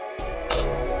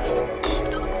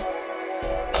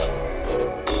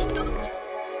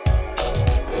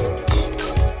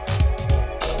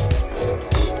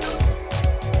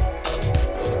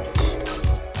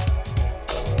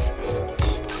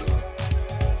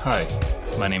Hi,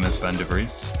 my name is Ben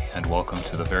DeVries, and welcome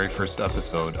to the very first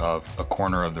episode of A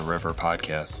Corner of the River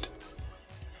podcast.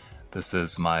 This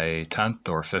is my 10th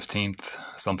or 15th,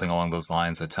 something along those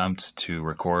lines, attempt to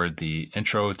record the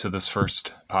intro to this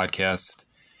first podcast.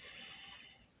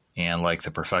 And like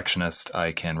the perfectionist,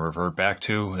 I can revert back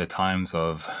to at times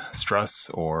of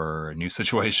stress or new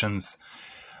situations.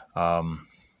 I'm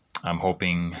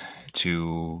hoping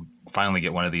to finally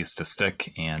get one of these to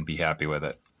stick and be happy with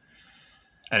it.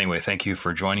 Anyway, thank you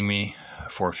for joining me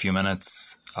for a few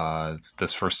minutes. It's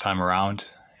this first time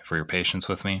around, for your patience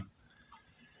with me.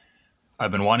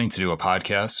 I've been wanting to do a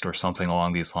podcast or something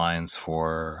along these lines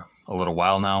for a little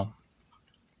while now,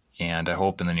 and I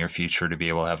hope in the near future to be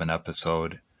able to have an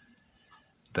episode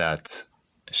that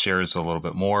shares a little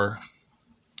bit more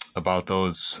about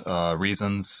those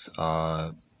reasons,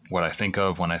 what I think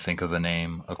of when I think of the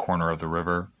name A Corner of the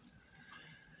River.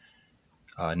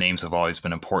 Names have always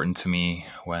been important to me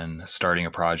when starting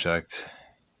a project,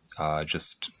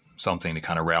 just something to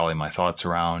kind of rally my thoughts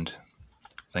around,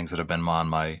 things that have been on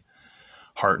my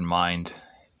heart and mind,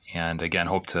 and again,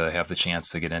 hope to have the chance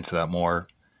to get into that more.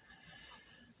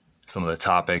 Some of the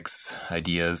topics,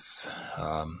 ideas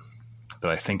that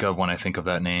I think of when I think of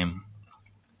that name,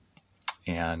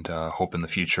 and hope in the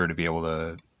future to be able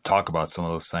to talk about some of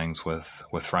those things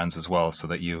with friends as well, so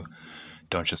that you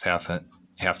don't just have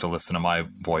to listen to my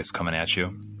voice coming at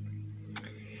you.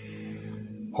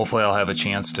 Hopefully I'll have a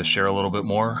chance to share a little bit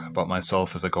more about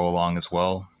myself as I go along as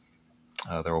well.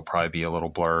 There will probably be a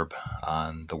little blurb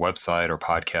on the website or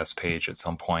podcast page at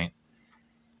some point,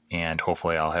 and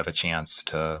hopefully I'll have a chance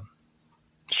to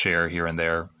share here and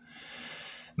there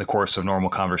in the course of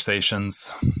normal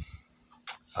conversations,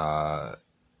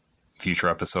 future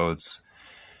episodes.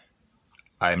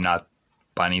 I'm not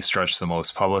by any stretch the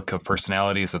most public of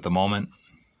personalities at the moment.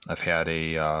 I've had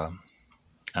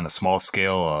on a small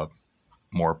scale, a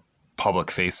more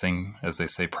public-facing, as they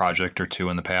say, project or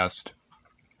two in the past.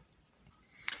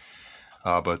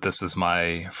 But this is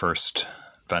my first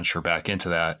venture back into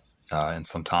that in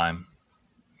some time.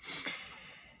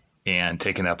 And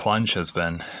taking that plunge has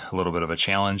been a little bit of a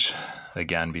challenge,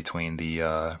 again, between the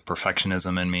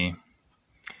perfectionism in me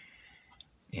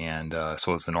and I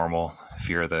suppose the normal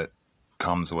fear that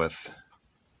comes with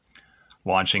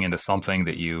launching into something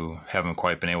that you haven't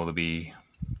quite been able to be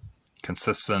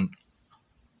consistent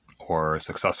or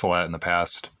successful at in the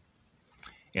past.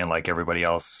 And like everybody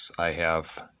else, I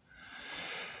have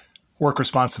work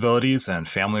responsibilities and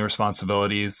family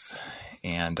responsibilities,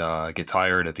 and get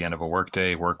tired at the end of a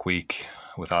work week,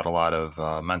 without a lot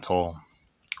of mental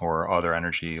or other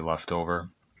energy left over.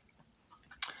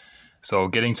 So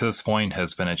getting to this point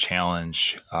has been a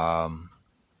challenge.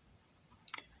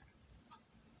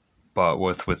 But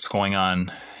with what's going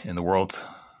on in the world,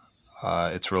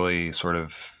 it's really sort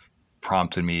of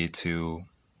prompted me to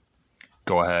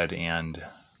go ahead and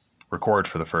record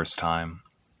for the first time.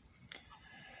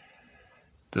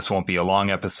 This won't be a long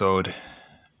episode,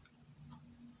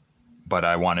 but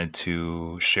I wanted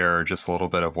to share just a little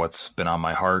bit of what's been on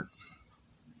my heart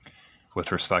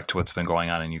with respect to what's been going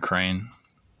on in Ukraine.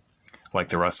 Like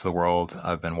the rest of the world,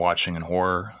 I've been watching in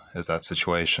horror as that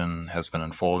situation has been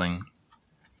unfolding.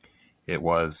 It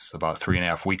was about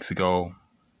 3.5 weeks ago,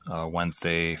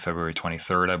 Wednesday, February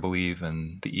 23rd, I believe,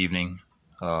 in the evening,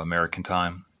 American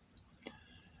time,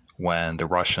 when the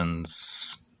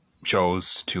Russians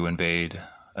chose to invade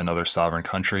another sovereign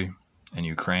country in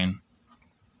Ukraine.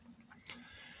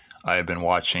 I have been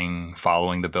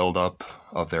following the buildup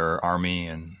of their army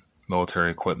and military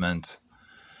equipment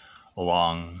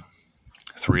along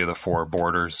 3 of the 4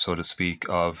 borders, so to speak,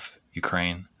 of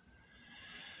Ukraine.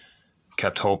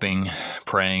 Kept hoping,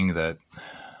 praying that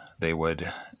they would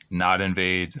not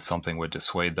invade, something would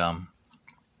dissuade them,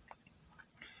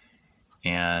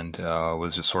 and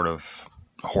was just sort of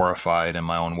horrified in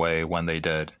my own way when they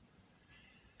did.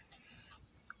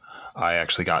 I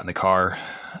actually got in the car,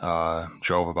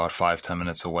 drove about 5-10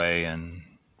 minutes away, and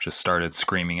just started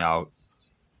screaming out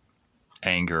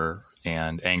anger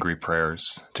and angry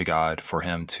prayers to God for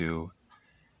him to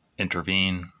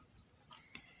intervene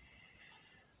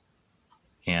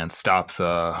and stop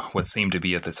what seemed to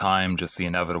be at the time just the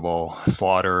inevitable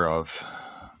slaughter of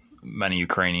many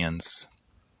Ukrainians.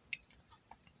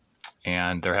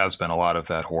 And there has been a lot of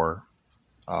that horror,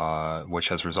 which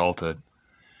has resulted,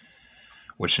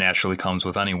 which naturally comes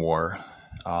with any war.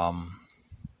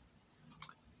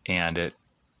 And it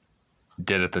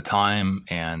did at the time,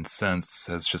 and since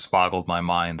has just boggled my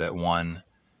mind that one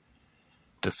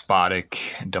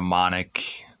despotic,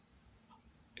 demonic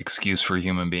excuse for a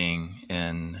human being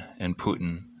in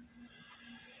Putin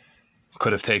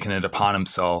could have taken it upon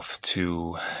himself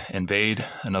to invade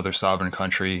another sovereign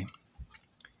country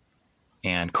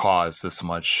and cause this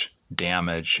much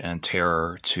damage and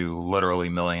terror to literally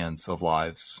millions of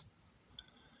lives.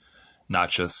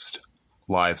 Not just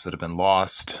lives that have been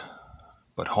lost,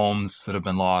 but homes that have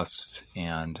been lost,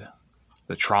 and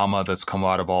the trauma that's come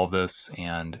out of all this,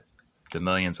 and the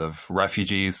millions of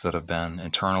refugees that have been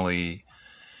internally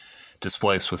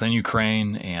displaced within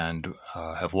Ukraine and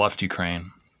have left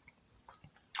Ukraine.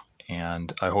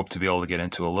 And I hope to be able to get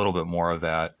into a little bit more of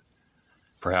that,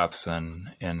 perhaps in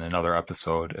another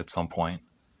episode at some point.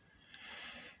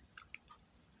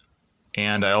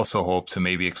 And I also hope to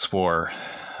maybe explore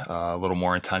a little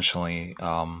more intentionally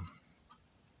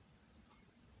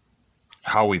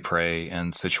how we pray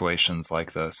in situations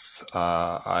like this.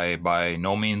 I by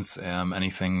no means am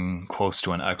anything close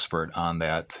to an expert on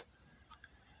that.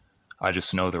 I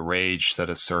just know the rage that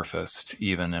has surfaced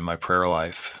even in my prayer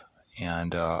life.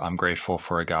 And I'm grateful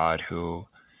for a God who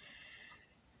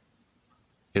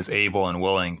is able and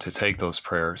willing to take those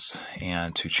prayers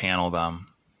and to channel them,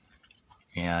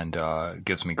 and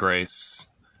gives me grace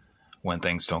when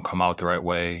things don't come out the right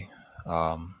way,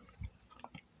 and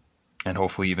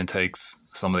hopefully even takes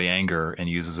some of the anger and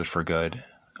uses it for good.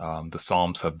 The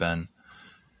Psalms have been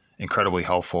incredibly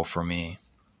helpful for me,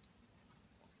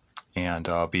 and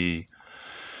I'll be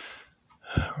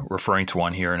referring to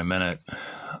one here in a minute.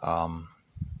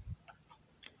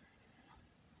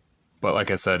 But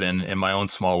like I said, in my own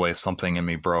small way, something in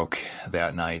me broke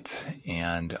that night,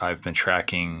 and I've been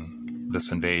tracking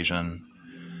this invasion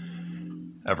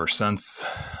ever since,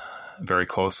 very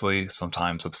closely,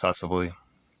 sometimes obsessively.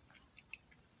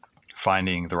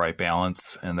 Finding the right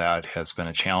balance, and that has been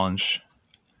a challenge,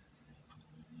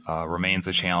 remains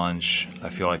a challenge. I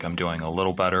feel like I'm doing a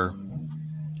little better,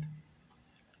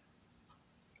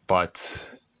 but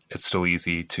it's still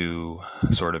easy to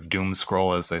sort of doom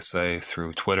scroll, as they say,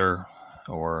 through Twitter,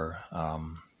 or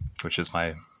which is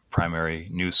my primary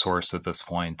news source at this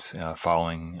point,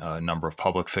 following a number of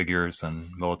public figures and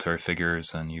military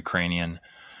figures and Ukrainian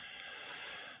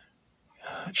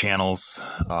channels.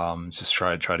 Just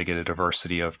try to get a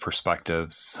diversity of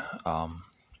perspectives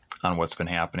on what's been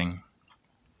happening.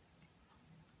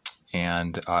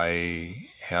 And I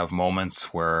have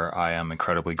moments where I am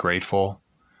incredibly grateful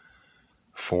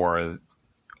for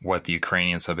what the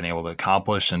Ukrainians have been able to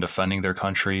accomplish in defending their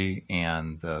country,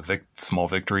 and the small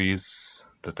victories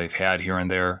that they've had here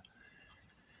and there.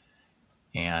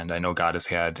 And I know God has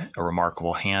had a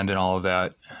remarkable hand in all of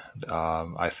that.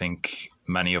 I think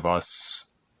many of the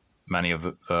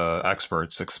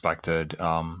experts expected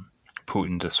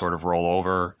Putin to sort of roll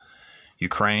over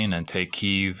Ukraine and take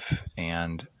Kyiv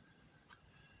and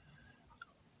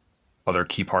other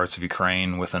key parts of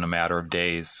Ukraine within a matter of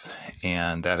days,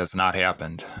 and that has not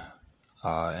happened.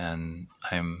 And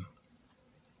I'm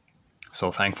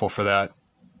so thankful for that.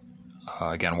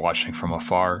 Again, watching from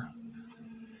afar,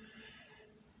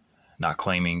 not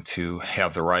claiming to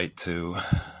have the right to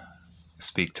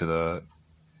speak to the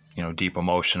deep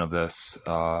emotion of this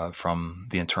from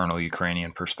the internal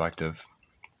Ukrainian perspective.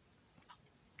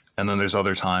 And then there's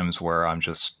other times where I'm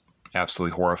just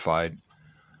absolutely horrified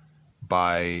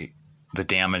by the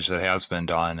damage that has been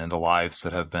done and the lives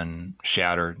that have been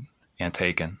shattered and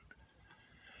taken.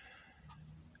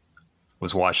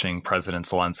 Was watching President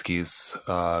Zelensky's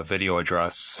video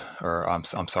address, or I'm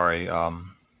sorry,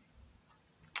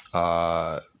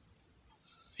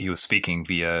 he was speaking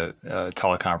via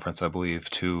teleconference, I believe,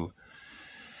 to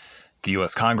the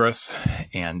U.S. Congress,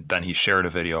 and then he shared a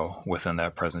video within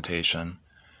that presentation,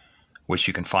 which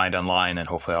you can find online, and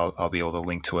hopefully I'll be able to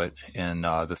link to it in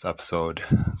this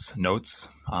episode's notes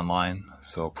online,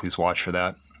 so please watch for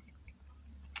that.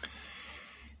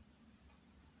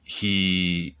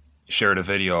 He shared a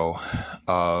video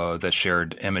that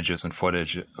shared images and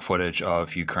footage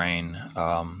of Ukraine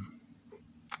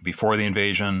before the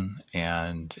invasion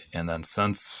and then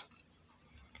since.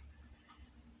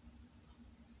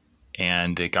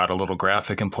 And it got a little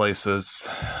graphic in places,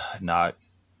 not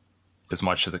as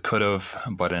much as it could have,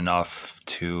 but enough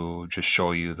to just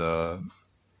show you the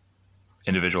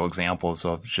individual examples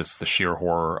of just the sheer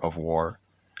horror of war.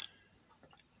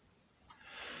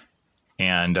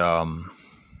 And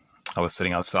I was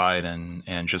sitting outside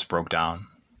and just broke down.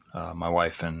 My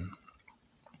wife and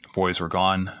boys were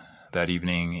gone that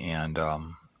evening, and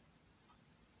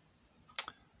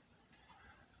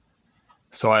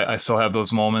so I still have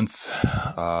those moments.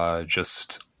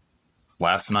 Just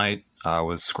last night, I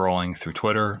was scrolling through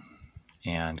Twitter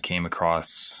and came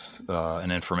across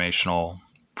an informational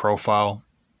profile,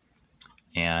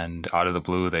 and out of the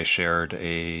blue, they shared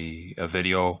a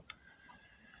video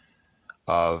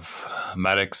of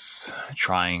medics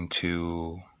trying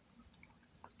to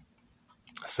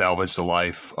salvage the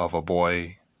life of a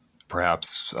boy,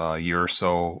 perhaps a year or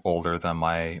so older than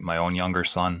my own younger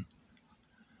son,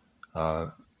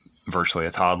 virtually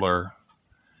a toddler.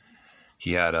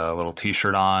 He had a little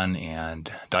t-shirt on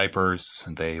and diapers.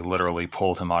 They literally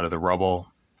pulled him out of the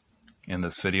rubble in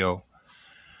this video.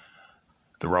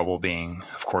 The rubble being,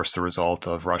 of course, the result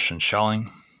of Russian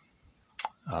shelling.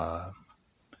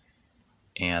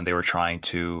 And they were trying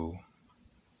to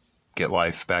get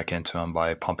life back into him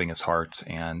by pumping his heart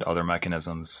and other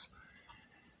mechanisms.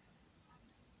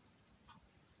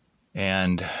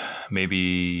 And maybe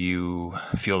you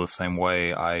feel the same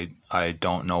way. I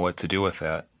don't know what to do with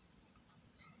that.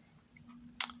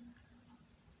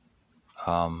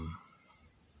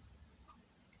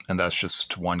 And that's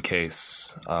just one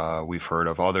case. We've heard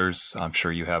of others. I'm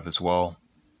sure you have as well.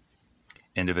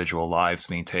 Individual lives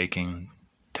being taken,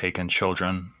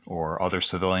 children or other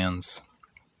civilians.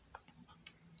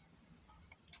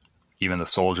 Even the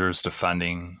soldiers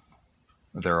defending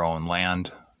their own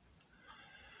land.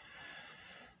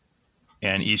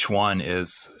 And each one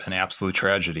is an absolute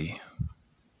tragedy.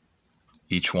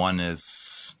 Each one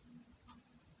is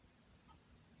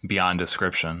beyond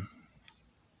description.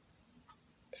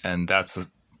 And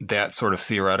that sort of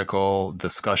theoretical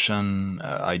discussion,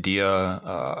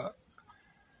 idea,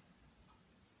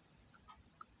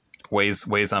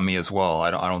 weighs on me as well. I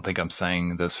don't think I'm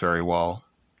saying this very well,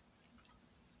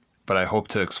 but I hope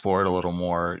to explore it a little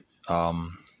more.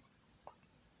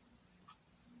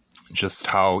 Just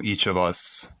how each of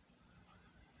us,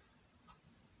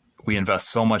 we invest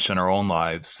so much in our own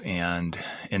lives and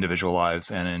individual lives,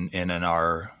 and in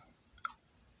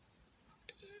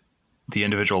the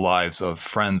individual lives of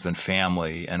friends and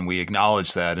family, and we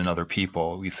acknowledge that in other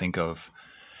people. We think of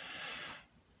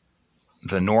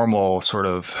the normal sort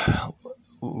of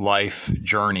life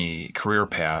journey, career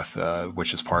path,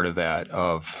 which is part of that,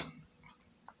 of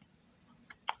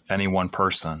any one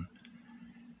person.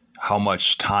 How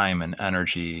much time and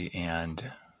energy and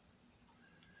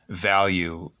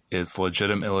value is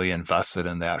legitimately invested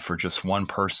in that for just one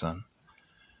person,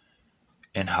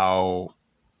 and how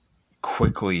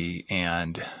quickly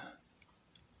and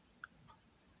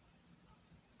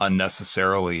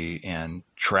unnecessarily and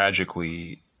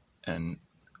tragically and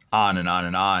on and on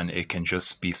and on it can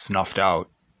just be snuffed out.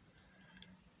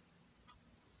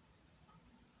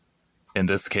 In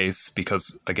this case,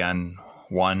 because again,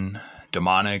 one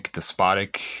demonic,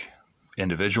 despotic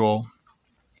individual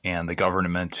and the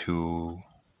government who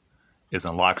is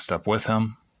in lockstep with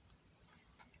him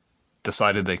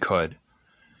decided they could.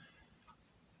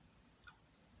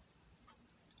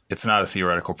 It's not a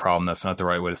theoretical problem. That's not the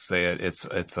right way to say it.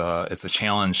 It's a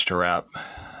challenge to wrap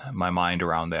my mind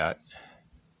around that.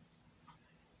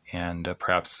 And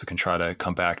perhaps I can try to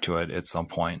come back to it at some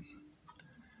point.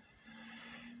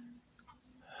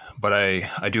 But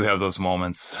I do have those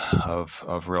moments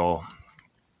of real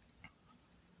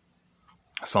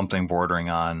something bordering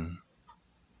on,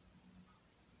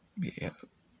 I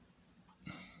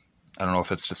don't know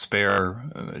if it's despair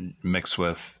mixed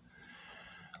with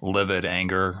livid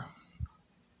anger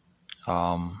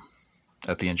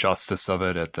at the injustice of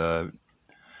it, at the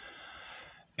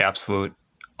absolute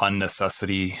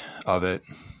unnecessity of it.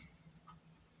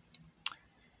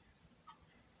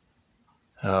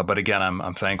 But again,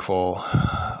 I'm thankful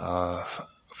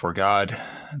for God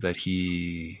that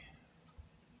He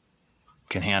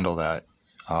can handle that,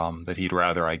 that He'd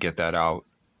rather I get that out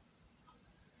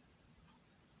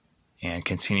and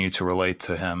continue to relate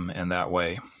to Him in that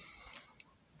way.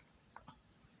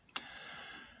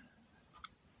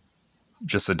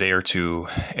 Just a day or two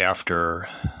after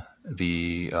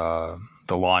the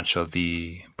launch of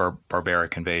the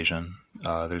barbaric invasion,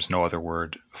 there's no other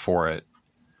word for it.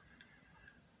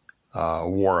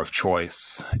 War of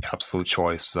choice, absolute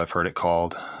choice, as I've heard it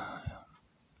called,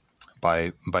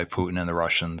 by Putin and the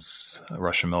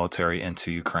Russian military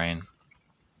into Ukraine.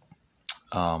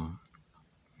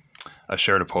 I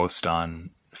shared a post on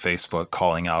Facebook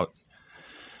calling out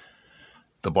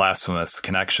the blasphemous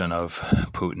connection of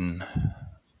Putin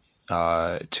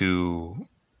to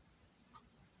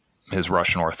his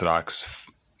Russian Orthodox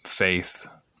faith.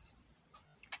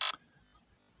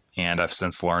 And I've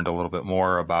since learned a little bit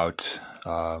more about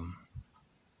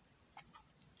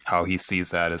how he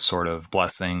sees that as sort of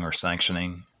blessing or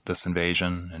sanctioning this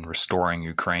invasion and restoring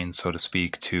Ukraine, so to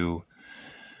speak, to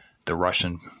the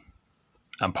Russian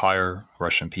Empire,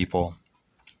 Russian people.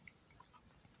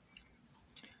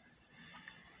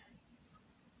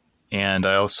 And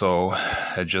I also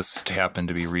had just happened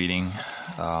to be reading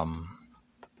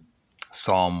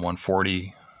Psalm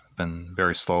 140, been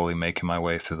very slowly making my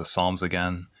way through the Psalms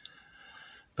again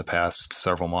the past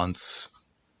several months,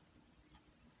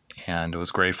 and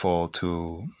was grateful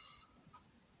to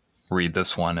read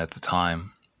this one at the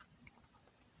time.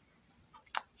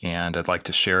 And I'd like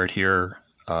to share it here.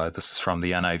 This is from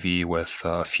the NIV with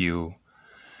a few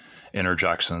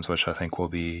interjections, which I think will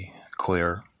be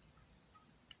clear.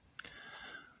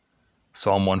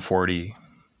 Psalm 140.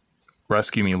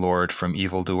 Rescue me, Lord, from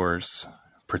evildoers.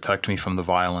 Protect me from the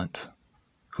violent,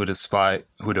 who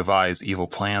devise evil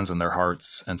plans in their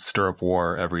hearts and stir up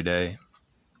war every day.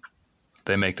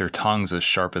 They make their tongues as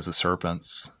sharp as a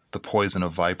serpent's. The poison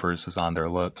of vipers is on their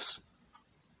lips.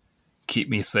 Keep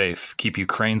me safe, keep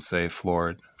Ukraine safe,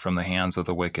 Lord, from the hands of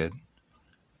the wicked.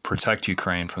 Protect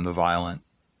Ukraine from the violent,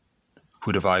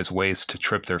 who devise ways to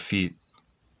trip their feet.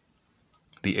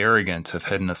 The arrogant have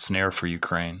hidden a snare for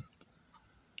Ukraine.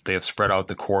 They have spread out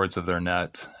the cords of their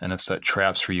net and have set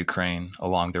traps for Ukraine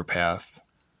along their path.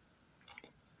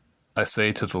 I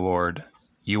say to the Lord,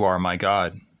 you are my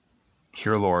God.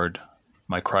 Hear, Lord,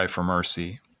 my cry for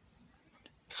mercy.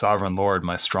 Sovereign Lord,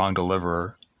 my strong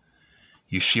deliverer,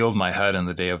 you shield my head in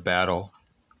the day of battle.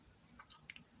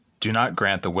 Do not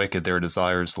grant the wicked their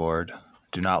desires, Lord.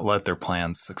 Do not let their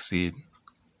plans succeed.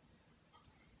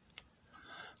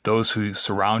 Those who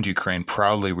surround Ukraine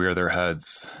proudly rear their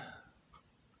heads.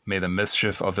 May the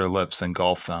mischief of their lips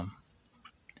engulf them.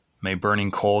 May burning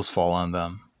coals fall on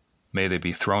them. May they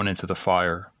be thrown into the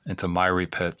fire, into miry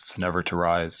pits, never to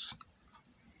rise.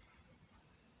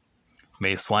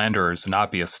 May slanderers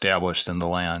not be established in the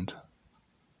land.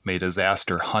 May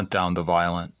disaster hunt down the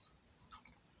violent.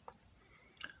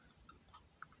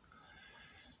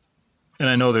 And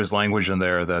I know there's language in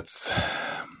there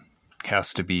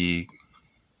has to be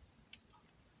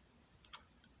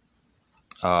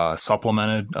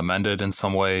supplemented, amended in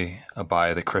some way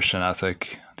by the Christian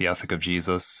ethic, the ethic of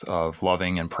Jesus, of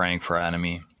loving and praying for our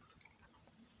enemy.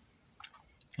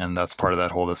 And that's part of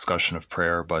that whole discussion of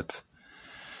prayer. But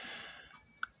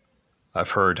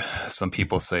I've heard some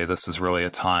people say this is really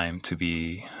a time to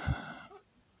be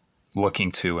looking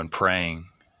to and praying,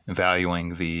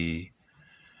 valuing the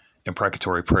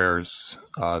imprecatory prayers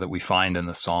that we find in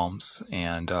the Psalms.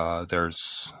 And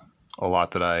there's a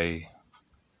lot that I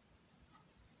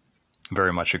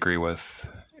very much agree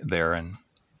with there, and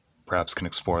perhaps can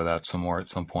explore that some more at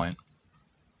some point.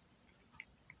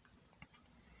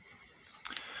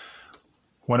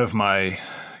 One of my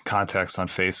contacts on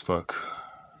Facebook,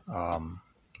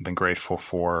 I've been grateful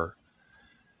for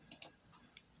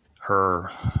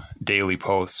her daily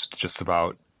post just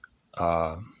about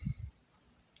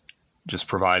just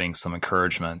providing some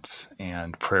encouragement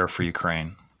and prayer for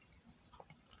Ukraine.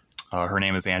 Her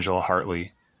name is Angela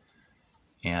Hartley,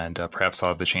 and perhaps I'll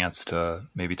have the chance to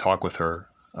maybe talk with her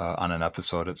on an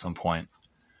episode at some point.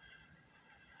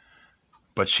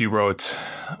 But she wrote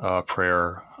a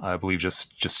prayer, I believe,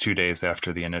 just 2 days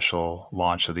after the initial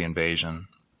launch of the invasion.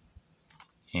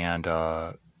 And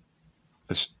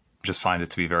just find it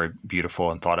to be very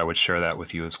beautiful and thought I would share that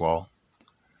with you as well.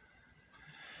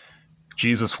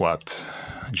 Jesus wept.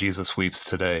 Jesus weeps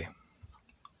today.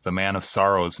 The man of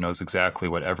sorrows knows exactly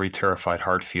what every terrified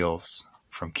heart feels,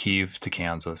 from Kiev to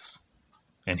Kansas,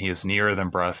 and he is nearer than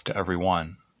breath to every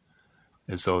one,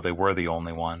 as though they were the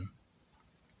only one.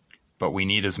 But we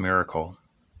need his miracle,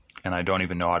 and I don't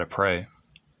even know how to pray.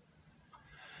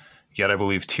 Yet I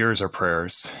believe tears are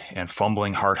prayers, and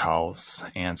fumbling heart howls,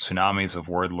 and tsunamis of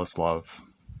wordless love.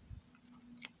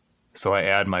 So I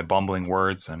add my bumbling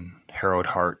words and harrowed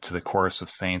heart to the chorus of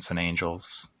saints and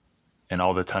angels, and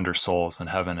all the tender souls in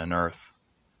heaven and earth.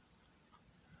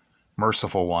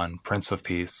 Merciful One, Prince of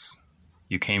Peace,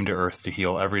 you came to earth to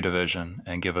heal every division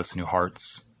and give us new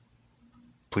hearts.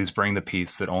 Please bring the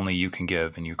peace that only you can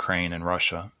give in Ukraine and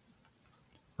Russia.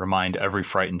 Remind every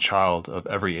frightened child of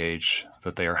every age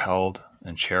that they are held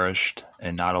and cherished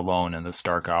and not alone in this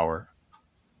dark hour.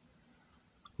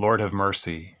 Lord, have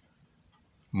mercy,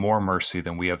 more mercy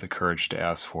than we have the courage to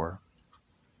ask for.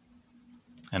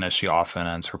 And as she often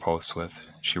ends her posts with,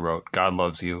 she wrote, God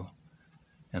loves you,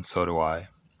 and so do I.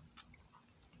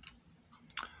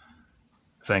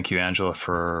 Thank you, Angela,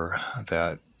 for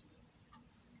that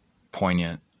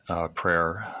poignant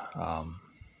prayer.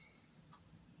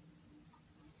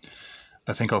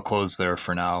 I think I'll close there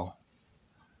for now.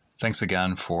 Thanks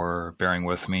again for bearing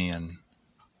with me and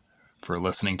for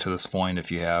listening to this point.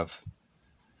 If you have,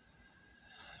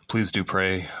 please do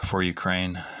pray for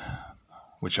Ukraine,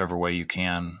 whichever way you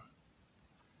can.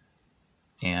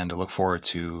 And I look forward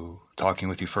to talking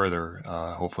with you further,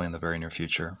 hopefully in the very near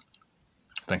future.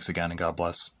 Thanks again, and God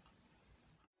bless.